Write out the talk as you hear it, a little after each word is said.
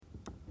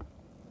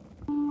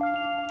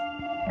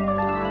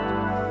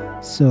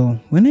So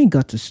when I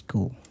got to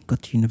school,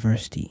 got to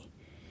university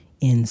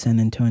in San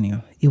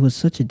Antonio, it was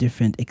such a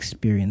different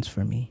experience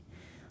for me.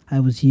 I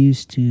was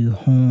used to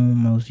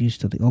home, I was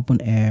used to the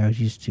open air, I was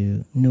used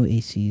to no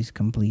ACs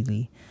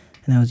completely.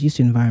 And I was used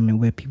to an environment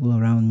where people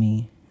around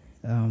me,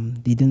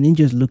 they didn't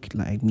just look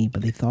like me,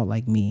 but they thought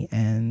like me.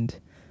 And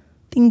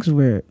things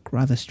were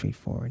rather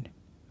straightforward.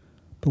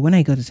 But when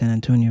I got to San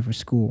Antonio for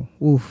school,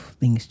 oof,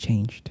 things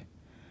changed.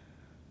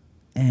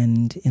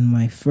 And in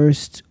my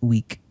first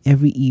week,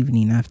 every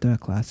evening after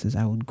classes,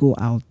 I would go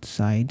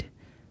outside,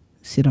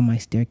 sit on my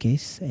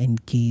staircase,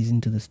 and gaze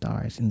into the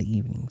stars in the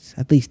evenings.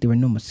 At least there were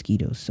no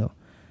mosquitoes, so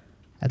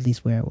at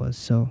least where I was.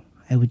 So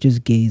I would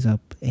just gaze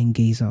up and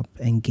gaze up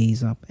and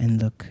gaze up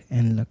and look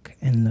and look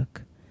and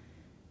look.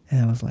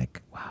 And I was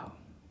like, wow,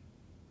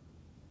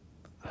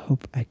 I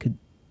hope I could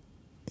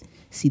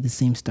see the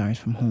same stars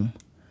from home.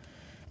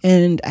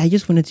 And I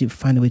just wanted to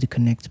find a way to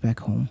connect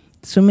back home.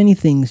 So many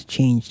things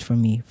changed for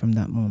me from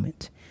that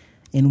moment.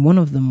 And one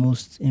of the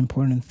most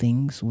important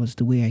things was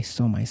the way I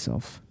saw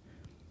myself.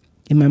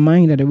 In my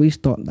mind, I always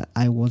thought that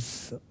I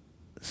was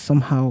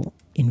somehow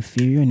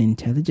inferior in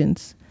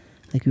intelligence.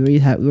 Like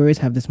we always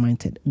have this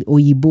mindset. The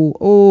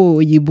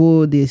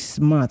Oyibo, they're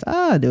smart.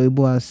 The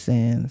Oyibo has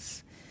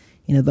sense.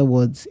 In other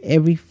words,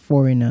 every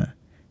foreigner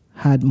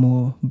had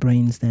more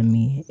brains than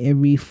me.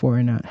 Every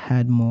foreigner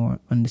had more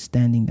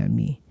understanding than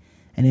me.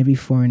 And every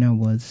foreigner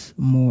was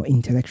more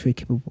intellectually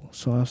capable.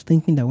 So I was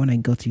thinking that when I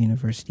got to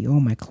university, all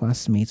my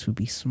classmates would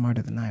be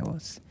smarter than I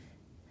was.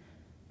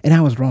 And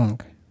I was wrong.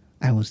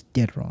 I was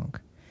dead wrong.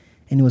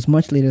 And it was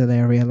much later that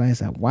I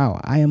realized that, wow,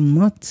 I am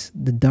not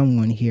the dumb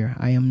one here.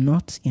 I am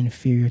not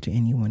inferior to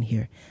anyone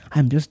here.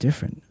 I'm just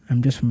different.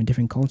 I'm just from a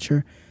different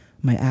culture.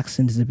 My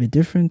accent is a bit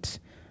different.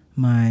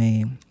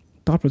 My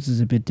thought process is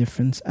a bit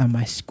different. And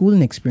my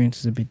schooling experience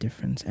is a bit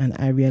different. And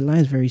I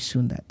realized very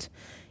soon that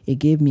it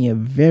gave me a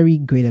very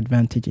great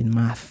advantage in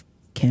math,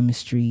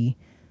 chemistry,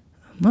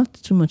 not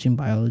too much in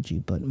biology,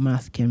 but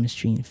math,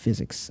 chemistry, and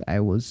physics. I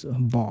was a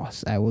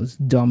boss. I was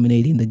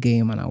dominating the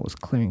game and I was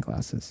clearing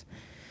classes.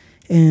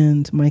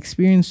 And my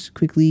experience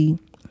quickly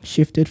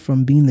shifted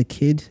from being the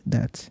kid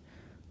that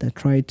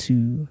tried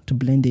to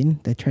blend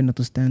in, that tried not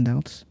to stand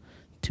out,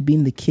 to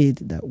being the kid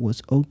that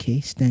was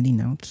okay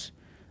standing out,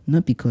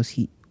 not because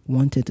he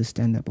wanted to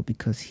stand out, but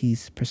because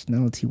his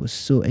personality was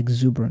so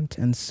exuberant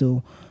and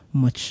so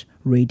much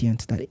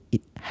radiant that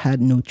it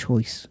had no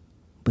choice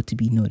but to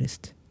be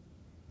noticed.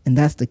 And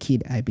that's the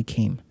kid I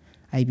became.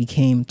 I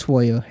became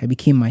Toya, I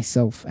became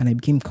myself, and I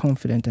became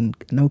confident and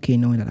okay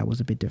knowing that I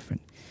was a bit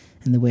different.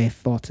 And the way I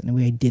thought and the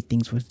way I did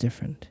things was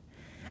different.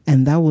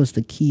 And that was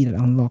the key that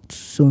unlocked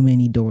so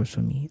many doors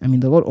for me. I mean,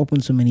 the Lord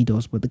opened so many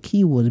doors, but the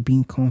key was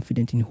being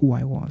confident in who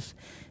I was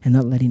and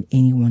not letting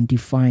anyone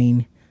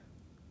define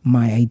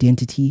my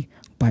identity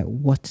by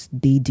what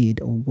they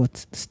did or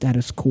what the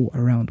status quo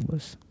around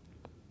was.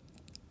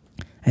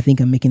 I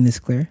think I'm making this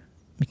clear,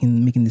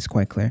 making this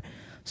quite clear.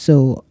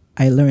 So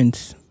I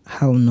learned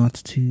how not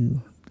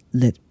to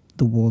let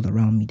the world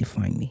around me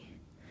define me.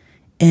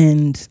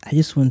 And I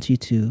just want you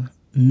to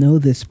know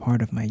this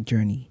part of my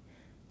journey,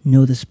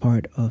 know this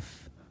part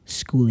of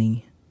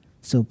schooling.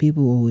 So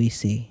people always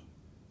say,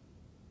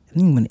 I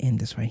think I'm going to end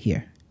this right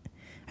here.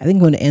 I think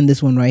I'm going to end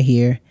this one right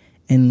here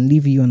and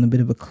leave you on a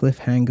bit of a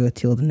cliffhanger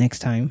till the next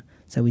time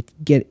so we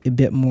get a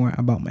bit more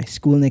about my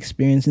schooling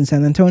experience in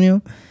San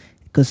Antonio,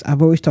 because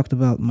I've always talked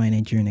about my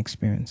Nigerian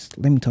experience.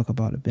 Let me talk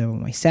about a bit of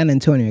my San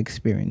Antonio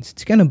experience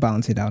to kind of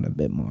balance it out a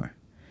bit more,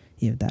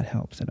 if that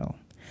helps at all.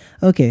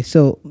 Okay,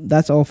 so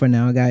that's all for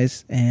now,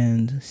 guys,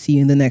 and see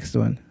you in the next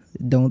one.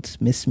 Don't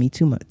miss me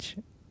too much.